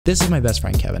This is my best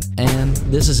friend Kevin, and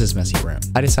this is his messy room.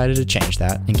 I decided to change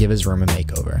that and give his room a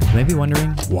makeover. You may be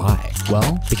wondering, why?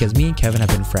 Well, because me and Kevin have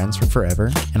been friends for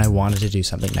forever, and I wanted to do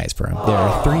something nice for him. There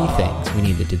are 3 things we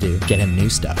needed to do. Get him new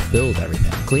stuff, build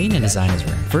everything, clean and design his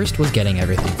room. First was getting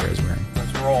everything for his room.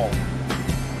 Let's roll.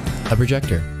 A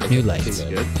projector, new lights,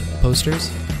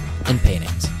 posters, and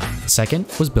paintings. Second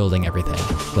was building everything,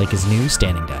 like his new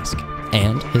standing desk,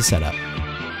 and his setup.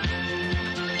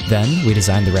 Then we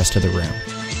designed the rest of the room.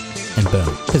 And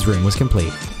boom, his room was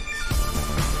complete.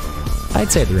 I'd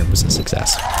say the room was a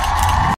success.